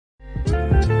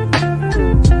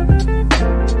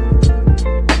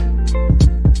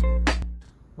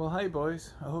Hi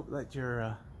boys, I hope that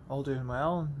you're all doing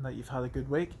well and that you've had a good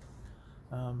week.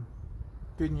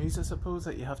 Good news I suppose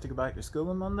that you have to go back to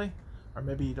school on Monday, or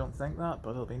maybe you don't think that,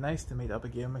 but it'll be nice to meet up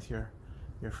again with your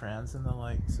friends and the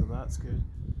like, so that's good.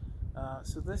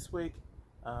 So this week,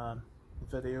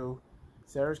 video,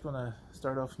 Sarah's going to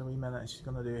start off in a wee minute and she's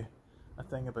going to do a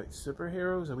thing about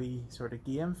superheroes, a wee sort of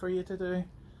game for you to do,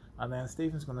 and then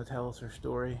Stephen's going to tell us her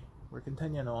story. We're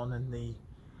continuing on in the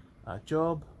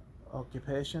job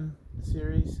occupation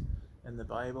series in the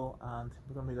Bible, and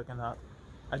we're going to be looking at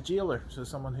a jailer, so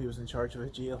someone who was in charge of a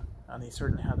jail, and he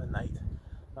certainly had a night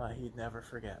he'd never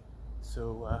forget.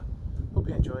 So hope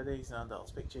you enjoy these, and I'll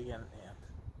speak to you again at the end.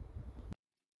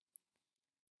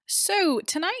 So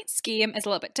tonight's game is a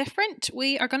little bit different.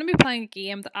 We are going to be playing a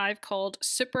game that I've called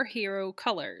Superhero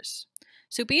Colours.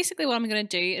 So basically what I'm going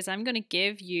to do is I'm going to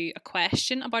give you a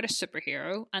question about a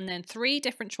superhero and then 3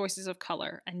 different choices of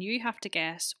colour, and you have to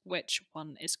guess which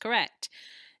one is correct.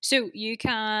 So you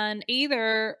can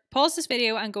either pause this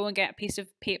video and go and get a piece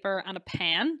of paper and a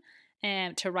pen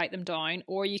to write them down,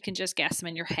 or you can just guess them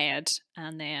in your head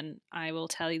and then I will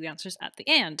tell you the answers at the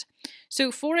end.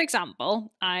 So for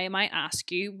example, I might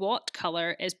ask you, what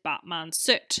colour is Batman's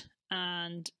suit?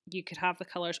 And you could have the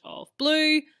colours of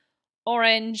blue,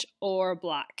 orange or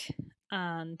black,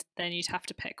 and then you'd have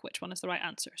to pick which one is the right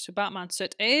answer. So Batman's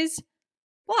suit is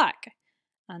black,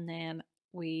 and then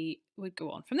we would go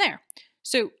on from there.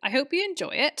 So I hope you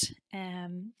enjoy it,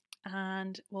 and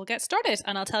we'll get started,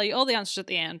 and I'll tell you all the answers at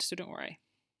the end, so don't worry.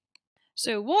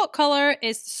 So what colour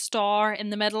is the star in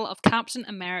the middle of Captain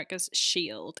America's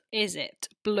shield? Is it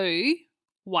blue,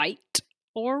 white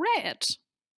or red?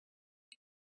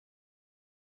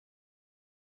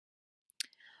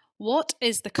 What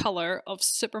is the colour of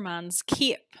Superman's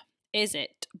cape? Is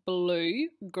it blue,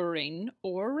 green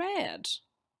or red?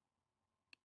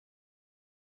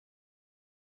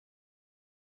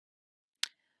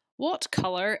 What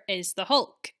colour is the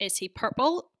Hulk? Is he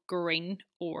purple, green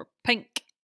or pink?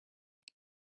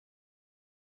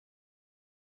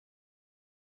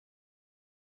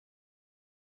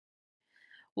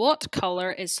 What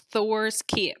colour is Thor's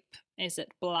cape? Is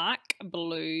it black,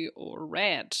 blue or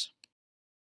red?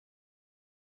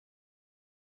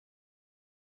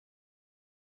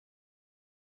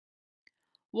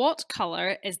 What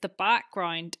colour is the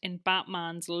background in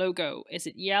Batman's logo? Is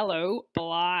it yellow,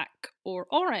 black or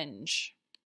orange?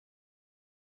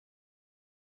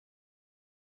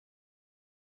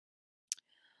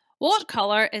 What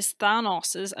colour is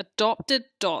Thanos' adopted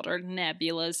daughter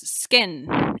Nebula's skin?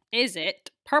 Is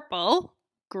it purple,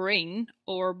 green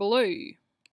or blue?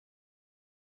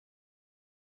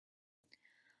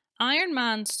 Iron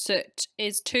Man's suit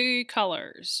is 2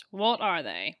 colours. What are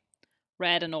they?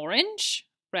 Red and orange,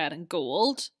 red and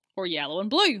gold, or yellow and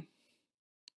blue?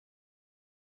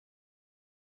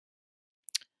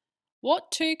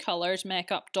 What 2 colours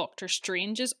make up Doctor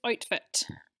Strange's outfit?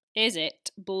 Is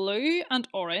it blue and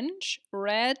orange,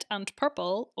 red and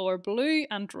purple, or blue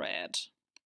and red?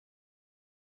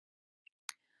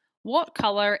 What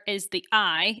colour is the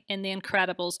eye in the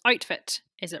Incredibles outfit?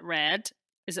 Is it red,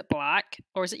 is it black,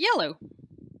 or is it yellow?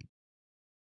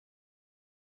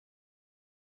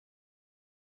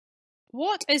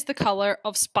 What is the colour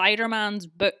of Spider-Man's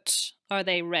boots? Are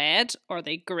they red, are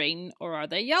they green, or are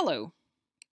they yellow?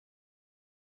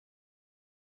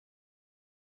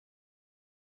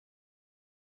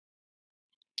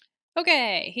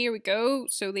 Okay, here we go.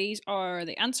 So these are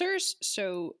the answers.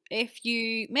 So if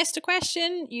you missed a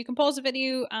question, you can pause the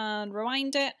video and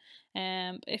rewind it.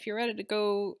 If you're ready to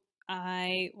go,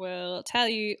 I will tell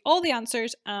you all the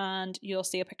answers and you'll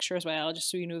see a picture as well,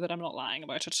 just so you know that I'm not lying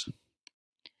about it.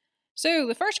 So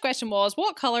the first question was,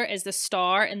 what colour is the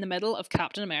star in the middle of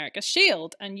Captain America's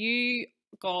shield? And you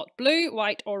got blue,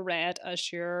 white or red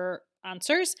as your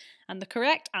answers, and the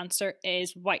correct answer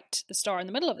is white. The star in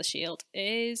the middle of the shield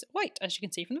is white, as you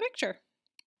can see from the picture.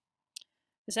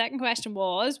 The second question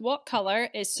was, what colour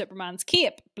is Superman's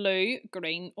cape? Blue,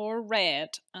 green or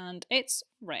red? And it's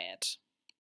red.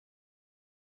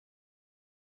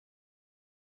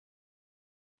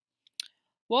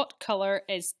 What colour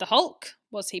is the Hulk?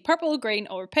 Was he purple, green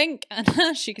or pink? And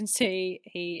as you can see,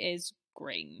 he is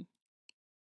green.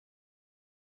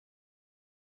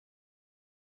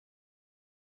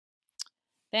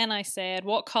 Then I said,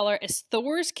 what colour is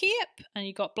Thor's cape? And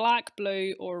you got black,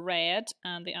 blue or red,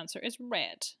 and the answer is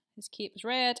red. His cape is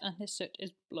red and his suit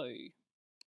is blue.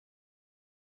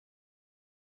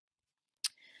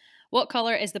 What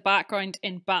colour is the background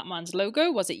in Batman's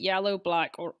logo? Was it yellow,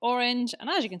 black or orange? And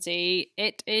as you can see,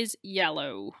 it is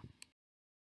yellow.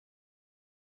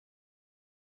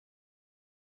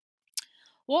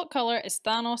 What colour is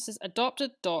Thanos'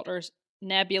 adopted daughter's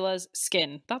Nebula's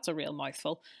skin? That's a real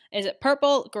mouthful. Is it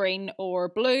purple, green, or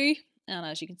blue? And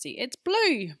as you can see, it's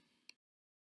blue.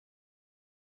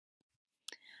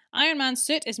 Iron Man's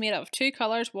suit is made up of 2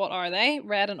 colours. What are they?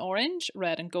 Red and orange,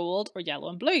 red and gold, or yellow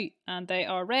and blue? And they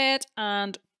are red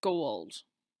and gold.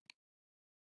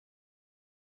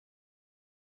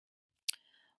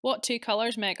 What 2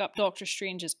 colours make up Doctor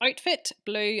Strange's outfit?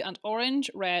 Blue and orange,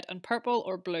 red and purple,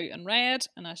 or blue and red?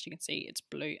 And as you can see, it's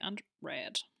blue and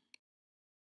red.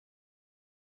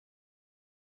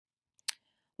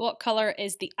 What colour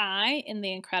is the eye in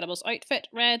the Incredibles outfit?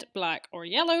 Red, black, or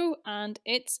yellow? And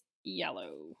it's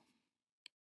yellow.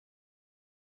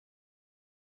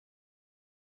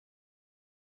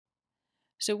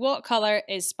 So what colour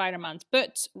is Spider-Man's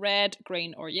boots? Red,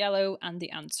 green, or yellow? And the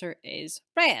answer is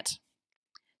red.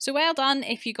 So well done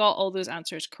if you got all those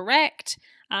answers correct.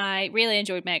 I really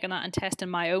enjoyed making that and testing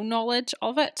my own knowledge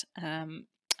of it. And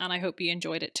I hope you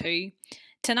enjoyed it too.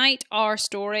 Tonight our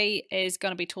story is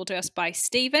going to be told to us by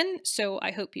Stephen, so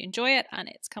I hope you enjoy it, and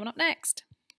it's coming up next.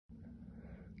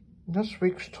 This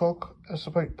week's talk is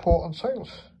about Paul and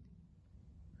Silas.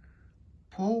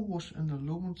 Paul was in the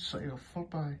Roman city of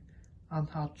Philippi and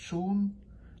had shown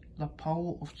the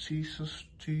power of Jesus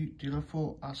to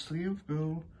deliver a slave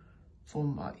girl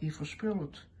from an evil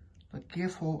spirit that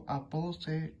gave her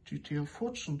ability to tell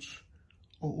fortunes.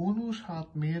 Her owners had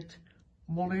made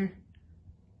money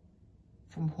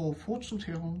from her fortune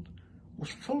telling was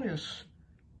furious.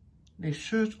 They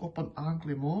stirred up an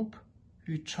angry mob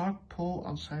who dragged Paul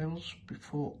and Silas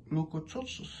before local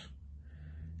judges.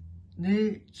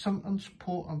 They sentenced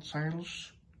Paul and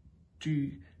Silas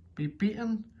to be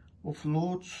beaten with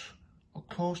loads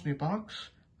across their backs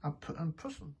and put in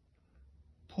prison.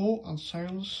 Paul and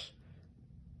Silas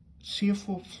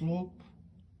severely flogged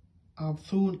and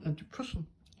thrown into prison.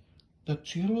 The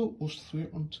jailer was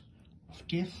threatened with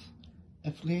death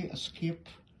if they escaped,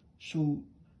 so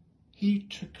he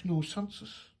took no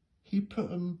chances. He put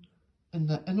them in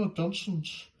the inner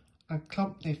dungeons and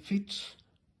clamped their feet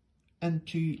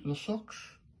into the socks.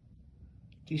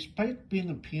 Despite being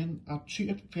in pain and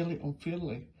treated fairly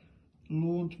unfairly,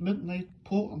 around midnight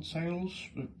Paul and Silas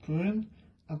were praying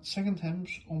and singing hymns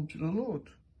unto the Lord.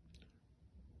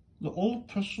 The old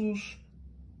prisoners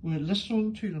were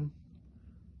listening to them.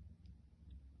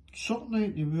 Suddenly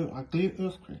there were a great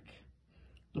earthquake.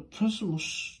 The prison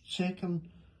was shaken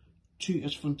to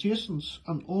its foundations,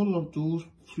 and all the doors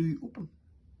flew open.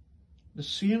 The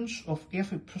chains of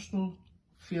every prisoner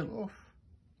fell off.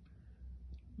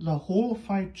 The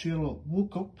horrified jailer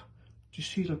woke up to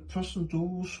see the prison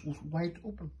doors was wide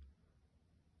open.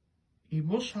 He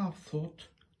must have thought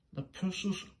the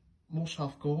prisoners must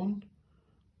have gone,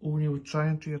 or they were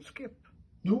trying to escape.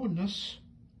 Knowing this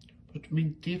would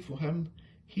mean death for him,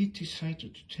 he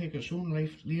decided to take his own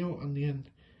life there and then.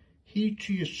 He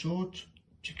drew his sword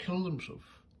to kill himself.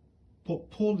 But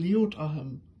Paul yelled at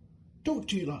him, "Don't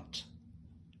do that.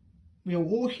 We are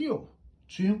all here."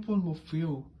 Trembling with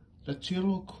fear, the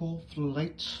jailer called for the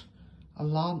lights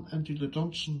and ran into the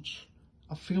dungeons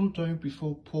and fell down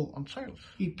before Paul and Silas.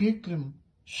 He begged them,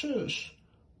 "Sirs,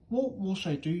 what must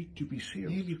I do to be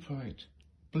saved?" They replied,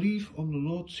 "Believe on the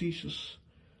Lord Jesus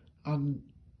and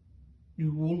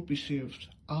you will be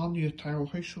saved, and your entire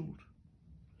household."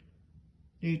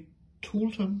 They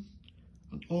told him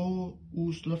and all who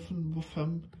was living with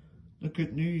him the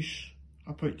good news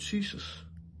about Jesus.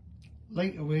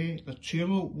 Right away, the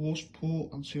jailer washed Paul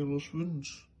and Silas'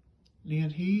 wounds. Then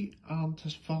he and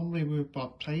his family were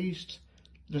baptized.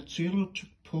 The jailer took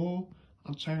Paul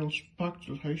and Silas back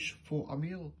to the house for a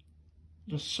meal.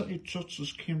 The city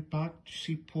judges came back to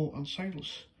see Paul and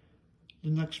Silas the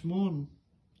next morning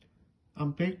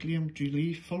and begged them to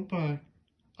leave Philippi.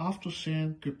 After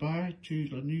saying goodbye to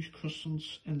the new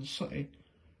Christians in the city,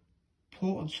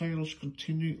 Paul and Silas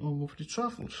continued on with the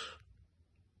travels.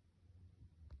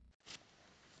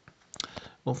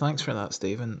 Well, thanks for that,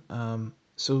 Stephen.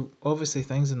 So obviously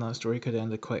things in that story could have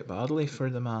ended quite badly for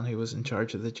the man who was in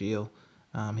charge of the jail.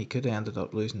 He could have ended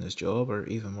up losing his job, or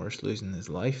even worse, losing his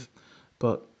life.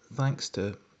 But thanks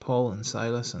to Paul and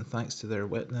Silas, and thanks to their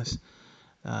witness,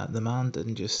 the man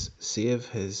didn't just save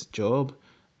his job,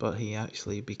 but he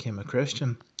actually became a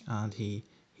Christian, and he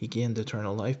gained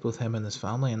eternal life, both him and his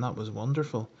family, and that was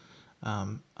wonderful.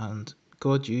 And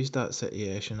God used that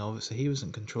situation. Obviously he was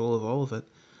in control of all of it,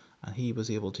 and he was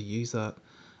able to use that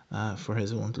for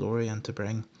his own glory and to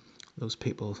bring those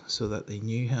people so that they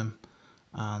knew him.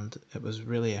 And it was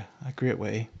really a great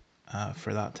way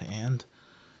for that to end.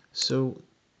 So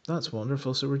that's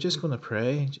wonderful. So we're just going to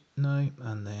pray now,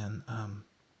 and then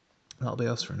that'll be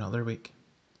us for another week.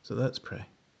 So let's pray.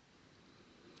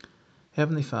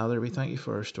 Heavenly Father, we thank you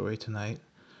for our story tonight,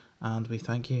 and we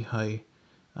thank you how you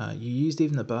used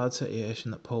even the bad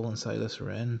situation that Paul and Silas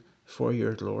were in for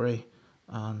your glory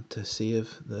and to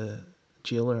save the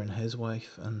jailer and his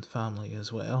wife and family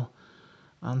as well.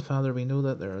 And Father, we know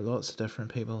that there are lots of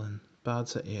different people in bad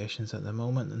situations at the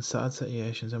moment and sad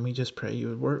situations, and we just pray you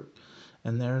would work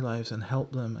in their lives and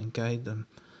help them and guide them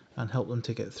and help them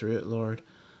to get through it, Lord.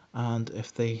 And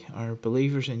if they are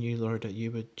believers in you, Lord, that you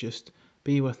would just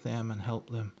be with them and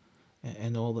help them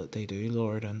in all that they do,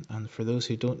 Lord. And for those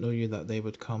who don't know you, that they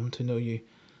would come to know you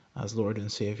as Lord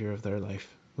and Saviour of their life.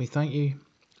 We thank you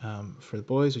for the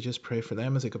boys. We just pray for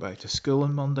them as they go back to school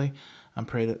on Monday and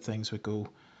pray that things would go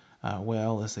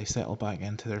well as they settle back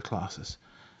into their classes.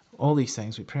 All these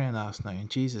things we pray and ask now in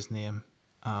Jesus' name.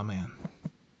 Amen.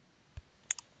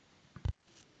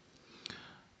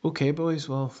 Okay, boys,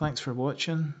 well, thanks for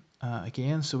watching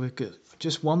again. So we've got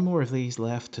just one more of these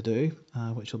left to do,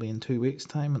 which will be in 2 weeks'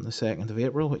 time on the 2nd of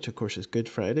April, which of course is Good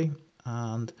Friday.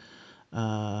 And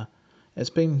it's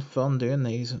been fun doing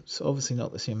these. It's obviously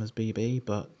not the same as BB,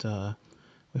 but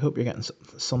we hope you're getting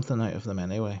something out of them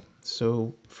anyway.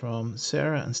 So from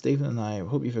Sarah and Stephen and I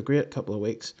hope you have a great couple of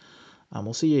weeks, and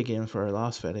we'll see you again for our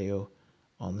last video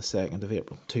on the 2nd of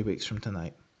April, 2 weeks from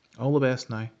tonight. All the best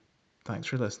now. Thanks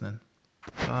for listening.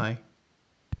 Bye.